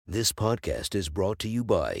This podcast is brought to you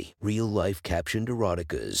by Real Life Captioned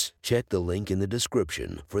Eroticas. Check the link in the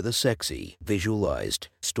description for the sexy, visualized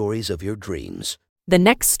stories of your dreams. The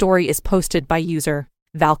next story is posted by user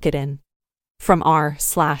Valkadin from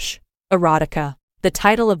r/erotica. The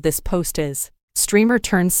title of this post is Streamer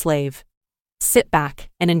Turned Slave. Sit back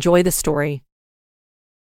and enjoy the story.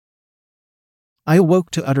 I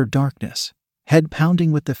awoke to utter darkness, head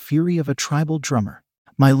pounding with the fury of a tribal drummer.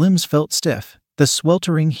 My limbs felt stiff, the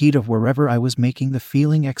sweltering heat of wherever I was making the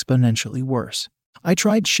feeling exponentially worse. I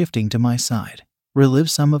tried shifting to my side, relive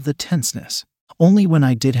some of the tenseness. Only when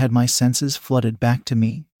I did had my senses flooded back to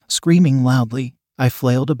me. Screaming loudly, I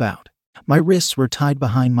flailed about. My wrists were tied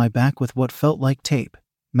behind my back with what felt like tape,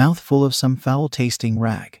 mouth full of some foul-tasting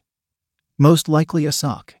rag. Most likely a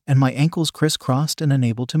sock, and my ankles crisscrossed and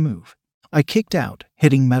unable to move. I kicked out,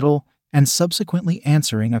 hitting metal, and subsequently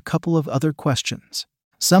answering a couple of other questions.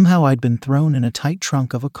 Somehow I'd been thrown in a tight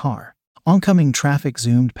trunk of a car. Oncoming traffic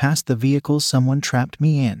zoomed past the vehicle someone trapped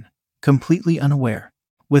me in, completely unaware.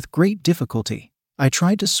 With great difficulty, I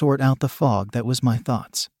tried to sort out the fog that was my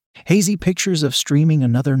thoughts. Hazy pictures of streaming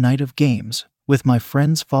another night of games with my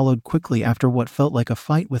friends followed quickly after what felt like a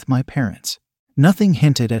fight with my parents. Nothing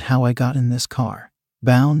hinted at how I got in this car.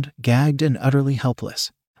 Bound, gagged, and utterly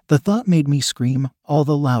helpless. The thought made me scream all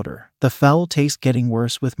the louder, the foul taste getting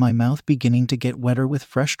worse with my mouth beginning to get wetter with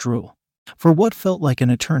fresh drool. For what felt like an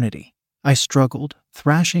eternity, I struggled,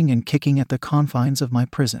 thrashing and kicking at the confines of my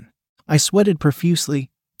prison. I sweated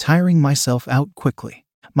profusely, tiring myself out quickly.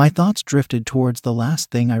 My thoughts drifted towards the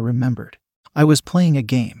last thing I remembered. I was playing a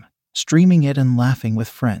game, streaming it and laughing with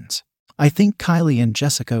friends. I think Kylie and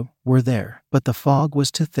Jessica were there, but the fog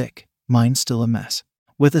was too thick, mine still a mess.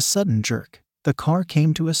 With a sudden jerk, the car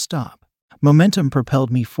came to a stop. Momentum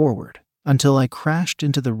propelled me forward until I crashed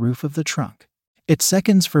into the roof of the trunk. It took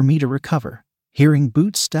seconds for me to recover, hearing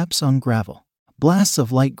boot steps on gravel. Blasts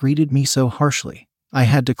of light greeted me so harshly, I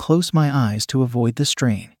had to close my eyes to avoid the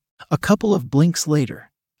strain. A couple of blinks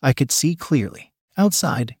later, I could see clearly.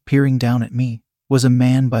 Outside, peering down at me, was a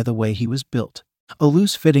man by the way he was built. A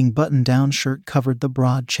loose-fitting button-down shirt covered the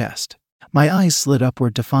broad chest. My eyes slid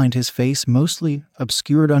upward to find his face mostly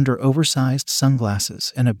obscured under oversized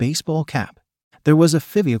sunglasses and a baseball cap. There was a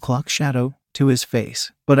 5 o'clock shadow to his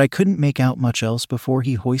face, but I couldn't make out much else before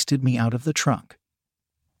he hoisted me out of the trunk,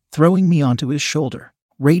 throwing me onto his shoulder.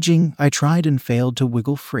 Raging, I tried and failed to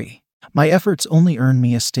wiggle free. My efforts only earned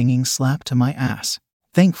me a stinging slap to my ass.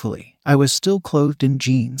 Thankfully, I was still clothed in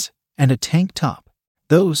jeans and a tank top.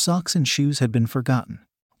 Those socks and shoes had been forgotten.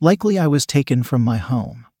 Likely I was taken from my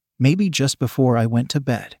home, maybe just before I went to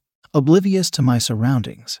bed. Oblivious to my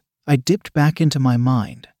surroundings, I dipped back into my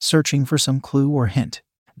mind, searching for some clue or hint.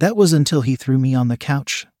 That was until he threw me on the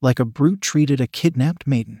couch, like a brute treated a kidnapped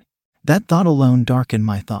maiden. That thought alone darkened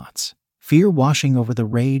my thoughts, fear washing over the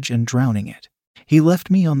rage and drowning it. He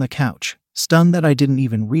left me on the couch, stunned that I didn't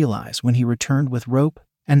even realize when he returned with rope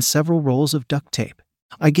and several rolls of duct tape.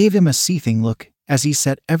 I gave him a seething look as he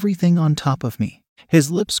set everything on top of me.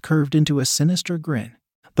 His lips curved into a sinister grin.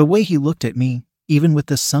 The way he looked at me, even with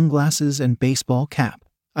the sunglasses and baseball cap,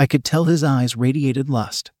 I could tell his eyes radiated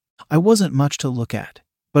lust. I wasn't much to look at,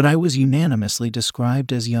 but I was unanimously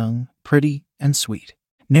described as young, pretty, and sweet.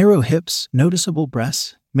 Narrow hips, noticeable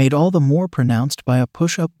breasts, made all the more pronounced by a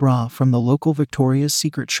push-up bra from the local Victoria's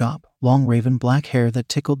Secret shop, long raven black hair that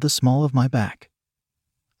tickled the small of my back.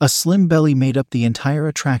 A slim belly made up the entire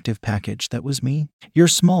attractive package that was me. "You're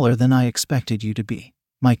smaller than I expected you to be,"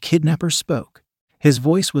 my kidnapper spoke. His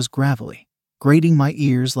voice was gravelly, grating my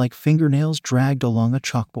ears like fingernails dragged along a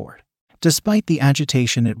chalkboard. Despite the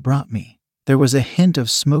agitation it brought me, there was a hint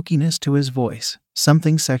of smokiness to his voice,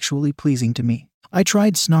 something sexually pleasing to me. I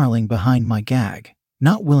tried snarling behind my gag,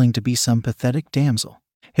 not willing to be some pathetic damsel.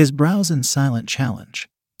 His brows in silent challenge,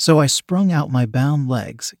 so I sprung out my bound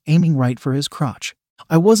legs, aiming right for his crotch.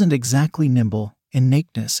 I wasn't exactly nimble in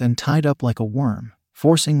nakedness and tied up like a worm,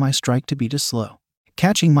 forcing my strike to be too slow.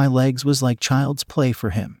 Catching my legs was like child's play for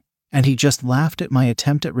him, and he just laughed at my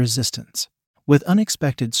attempt at resistance. With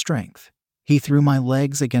unexpected strength, he threw my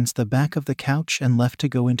legs against the back of the couch and left to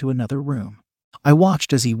go into another room. I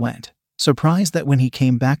watched as he went, surprised that when he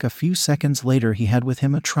came back a few seconds later he had with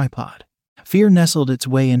him a tripod. Fear nestled its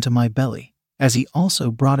way into my belly, as he also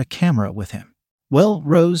brought a camera with him. "Well,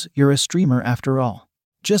 Rose, you're a streamer after all.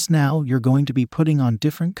 Just now you're going to be putting on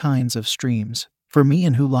different kinds of streams, for me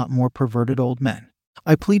and who lot more perverted old men."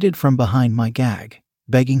 I pleaded from behind my gag,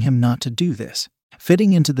 begging him not to do this.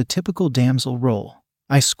 Fitting into the typical damsel role,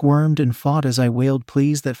 I squirmed and fought as I wailed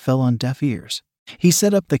pleas that fell on deaf ears. He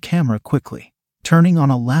set up the camera quickly, turning on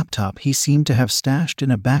a laptop he seemed to have stashed in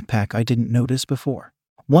a backpack I didn't notice before.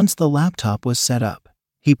 Once the laptop was set up,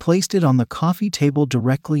 he placed it on the coffee table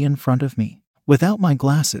directly in front of me. Without my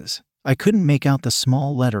glasses, I couldn't make out the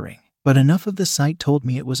small lettering, but enough of the site told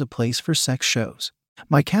me it was a place for sex shows.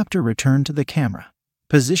 My captor returned to the camera,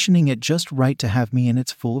 positioning it just right to have me in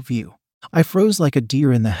its full view. I froze like a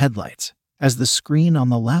deer in the headlights as the screen on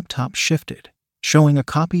the laptop shifted, showing a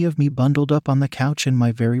copy of me bundled up on the couch in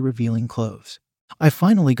my very revealing clothes. I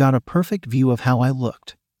finally got a perfect view of how I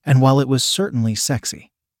looked, and while it was certainly sexy,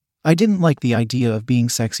 I didn't like the idea of being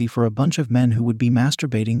sexy for a bunch of men who would be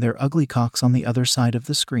masturbating their ugly cocks on the other side of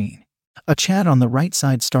the screen. A chat on the right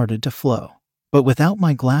side started to flow, but without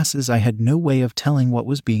my glasses I had no way of telling what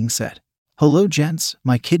was being said. "Hello gents,"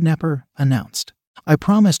 my kidnapper announced. "I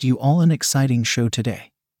promised you all an exciting show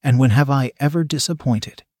today, and when have I ever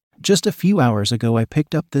disappointed? Just a few hours ago I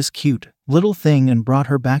picked up this cute little thing and brought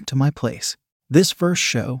her back to my place. This first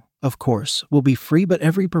show, of course, will be free, but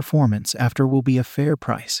every performance after will be a fair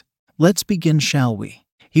price. Let's begin, shall we?"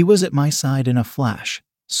 He was at my side in a flash,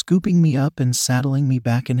 scooping me up and saddling me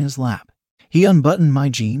back in his lap. He unbuttoned my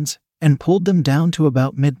jeans and pulled them down to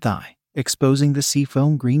about mid-thigh, exposing the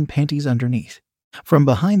seafoam green panties underneath. From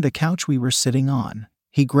behind the couch we were sitting on,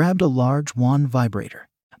 he grabbed a large wand vibrator.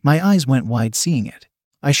 My eyes went wide seeing it.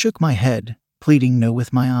 I shook my head, pleading no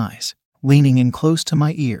with my eyes. Leaning in close to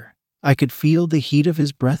my ear, I could feel the heat of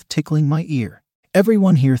his breath tickling my ear.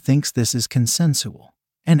 "Everyone here thinks this is consensual.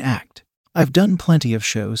 An act. I've done plenty of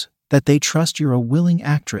shows that they trust you're a willing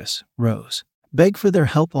actress, Rose. Beg for their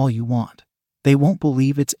help all you want. They won't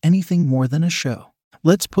believe it's anything more than a show.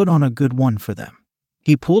 Let's put on a good one for them."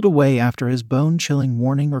 He pulled away after his bone-chilling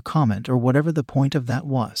warning or comment or whatever the point of that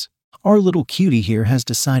was. "Our little cutie here has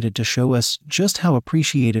decided to show us just how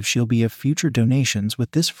appreciative she'll be of future donations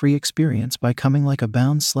with this free experience by coming like a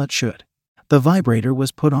bound slut should." The vibrator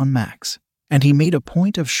was put on max, and he made a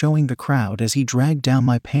point of showing the crowd as he dragged down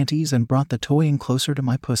my panties and brought the toy in closer to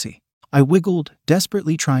my pussy. I wiggled,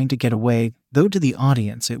 desperately trying to get away, though to the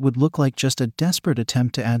audience it would look like just a desperate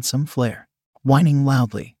attempt to add some flair. Whining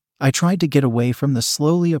loudly, I tried to get away from the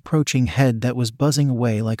slowly approaching head that was buzzing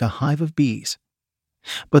away like a hive of bees.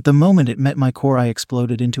 But the moment it met my core I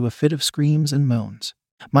exploded into a fit of screams and moans.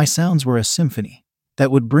 My sounds were a symphony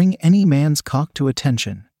that would bring any man's cock to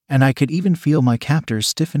attention, and I could even feel my captors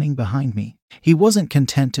stiffening behind me. He wasn't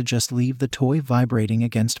content to just leave the toy vibrating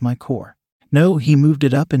against my core. No, he moved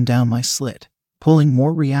it up and down my slit, pulling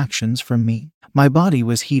more reactions from me. My body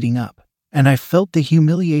was heating up, and I felt the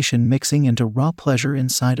humiliation mixing into raw pleasure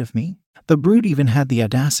inside of me. The brute even had the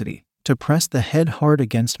audacity to press the head hard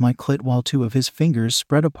against my clit while two of his fingers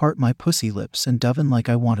spread apart my pussy lips and dove in like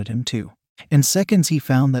I wanted him to. In seconds he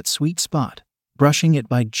found that sweet spot, brushing it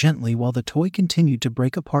by gently while the toy continued to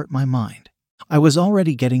break apart my mind. I was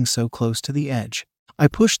already getting so close to the edge. I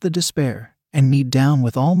pushed the despair and kneed down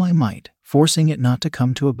with all my might, forcing it not to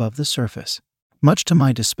come to above the surface. Much to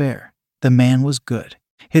my despair, the man was good.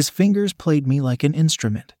 His fingers played me like an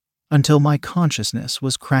instrument, until my consciousness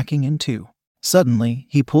was cracking in two. Suddenly,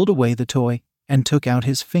 he pulled away the toy and took out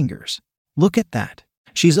his fingers. "Look at that.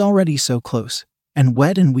 She's already so close and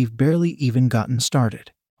wet and we've barely even gotten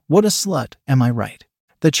started. What a slut, am I right?"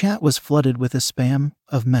 The chat was flooded with a spam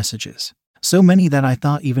of messages. So many that I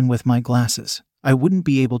thought even with my glasses, I wouldn't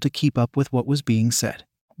be able to keep up with what was being said.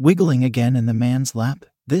 Wiggling again in the man's lap,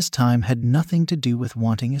 this time had nothing to do with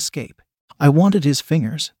wanting escape. I wanted his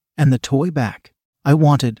fingers and the toy back. I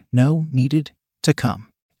needed to come.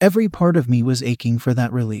 Every part of me was aching for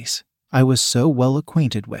that release I was so well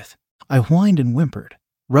acquainted with. I whined and whimpered,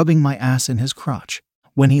 rubbing my ass in his crotch.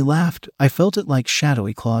 When he laughed, I felt it like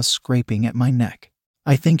shadowy claws scraping at my neck.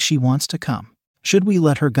 "I think she wants to come. Should we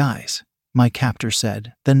let her, guys?" my captor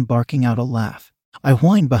said, then barking out a laugh. I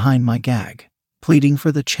whined behind my gag, pleading for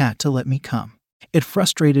the chat to let me come. It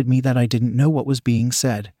frustrated me that I didn't know what was being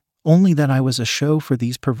said, only that I was a show for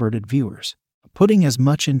these perverted viewers. Putting as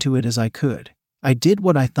much into it as I could, I did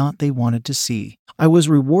what I thought they wanted to see. I was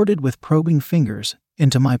rewarded with probing fingers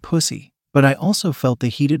into my pussy, but I also felt the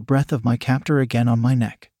heated breath of my captor again on my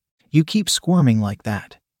neck. "You keep squirming like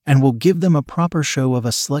that, and we'll give them a proper show of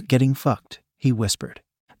a slut getting fucked," he whispered.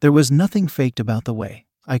 There was nothing faked about the way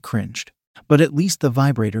I cringed, but at least the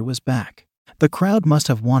vibrator was back. The crowd must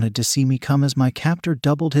have wanted to see me come as my captor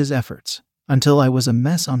doubled his efforts, until I was a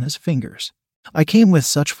mess on his fingers. I came with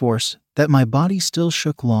such force that my body still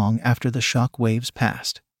shook long after the shock waves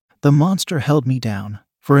passed. The monster held me down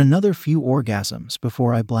for another few orgasms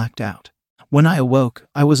before I blacked out. When I awoke,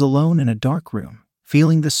 I was alone in a dark room,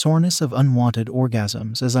 feeling the soreness of unwanted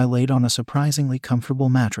orgasms as I laid on a surprisingly comfortable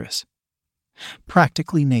mattress.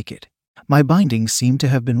 Practically naked, my bindings seemed to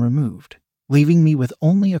have been removed, leaving me with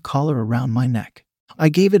only a collar around my neck. I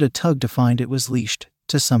gave it a tug to find it was leashed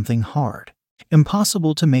to something hard,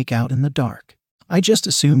 impossible to make out in the dark. I just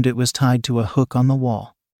assumed it was tied to a hook on the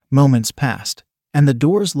wall. Moments passed, and the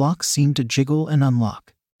door's lock seemed to jiggle and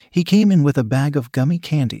unlock. He came in with a bag of gummy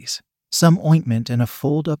candies, some ointment, and a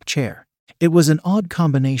fold-up chair. It was an odd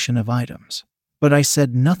combination of items, but I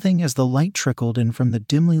said nothing as the light trickled in from the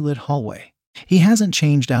dimly lit hallway. He hasn't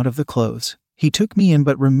changed out of the clothes. He took me in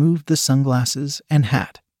but removed the sunglasses and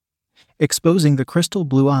hat, exposing the crystal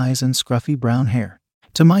blue eyes and scruffy brown hair.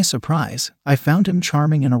 To my surprise, I found him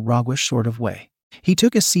charming in a roguish sort of way. He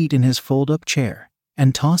took a seat in his fold-up chair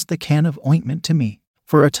and tossed the can of ointment to me.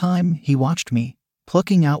 For a time, he watched me,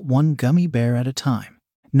 plucking out one gummy bear at a time.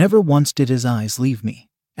 Never once did his eyes leave me,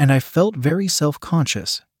 and I felt very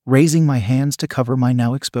self-conscious, raising my hands to cover my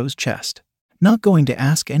now exposed chest. Not going to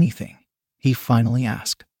ask anything, he finally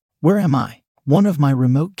asked. Where am I? One of my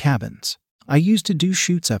remote cabins. I used to do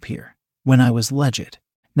shoots up here when I was legit.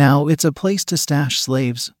 Now it's a place to stash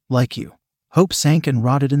slaves like you. Hope sank and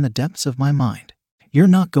rotted in the depths of my mind. You're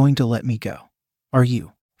not going to let me go, are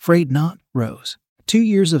you? Afraid not, Rose. 2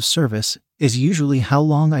 years of service is usually how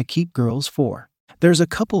long I keep girls for. There's a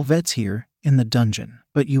couple vets here in the dungeon,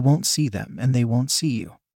 but you won't see them and they won't see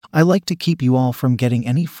you. I like to keep you all from getting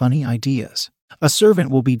any funny ideas. A servant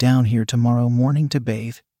will be down here tomorrow morning to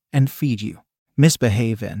bathe and feed you.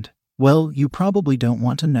 Misbehave and, well, you probably don't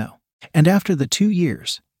want to know. And after the 2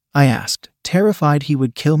 years, I asked, terrified he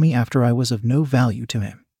would kill me after I was of no value to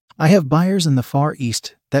him. I have buyers in the Far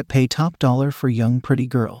East that pay top dollar for young pretty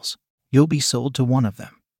girls. You'll be sold to one of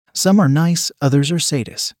them. Some are nice, others are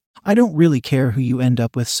sadists. I don't really care who you end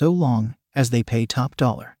up with so long as they pay top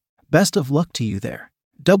dollar. Best of luck to you there.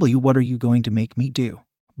 What are you going to make me do?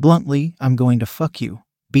 Bluntly, I'm going to fuck you,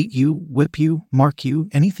 beat you, whip you, mark you,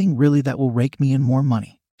 anything really that will rake me in more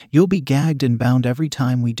money. You'll be gagged and bound every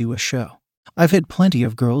time we do a show. I've had plenty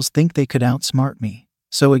of girls think they could outsmart me.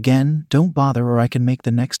 So again, don't bother or I can make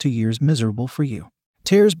the next 2 years miserable for you.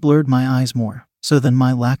 Tears blurred my eyes more so than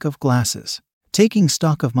my lack of glasses. Taking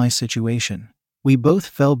stock of my situation, we both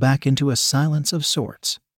fell back into a silence of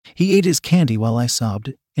sorts. He ate his candy while I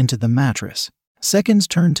sobbed into the mattress. Seconds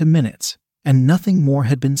turned to minutes, and nothing more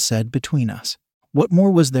had been said between us. What more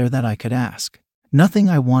was there that I could ask? Nothing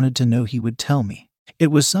I wanted to know he would tell me. It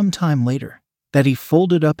was some time later that he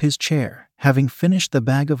folded up his chair, having finished the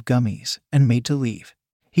bag of gummies, and made to leave.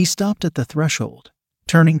 He stopped at the threshold,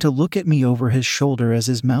 turning to look at me over his shoulder as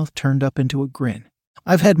his mouth turned up into a grin.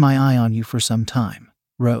 I've had my eye on you for some time,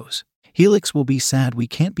 Rose. Helix will be sad we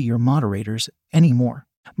can't be your moderators anymore.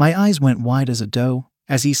 My eyes went wide as a doe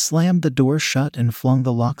as he slammed the door shut and flung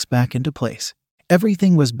the locks back into place.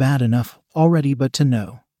 Everything was bad enough already, but to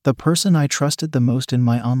know the person I trusted the most in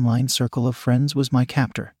my online circle of friends was my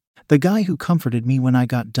captor. The guy who comforted me when I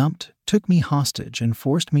got dumped, took me hostage, and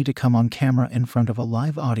forced me to come on camera in front of a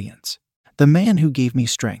live audience. The man who gave me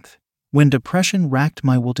strength when depression racked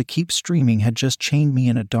my will to keep streaming had just chained me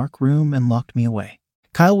in a dark room and locked me away.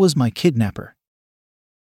 Kyle was my kidnapper,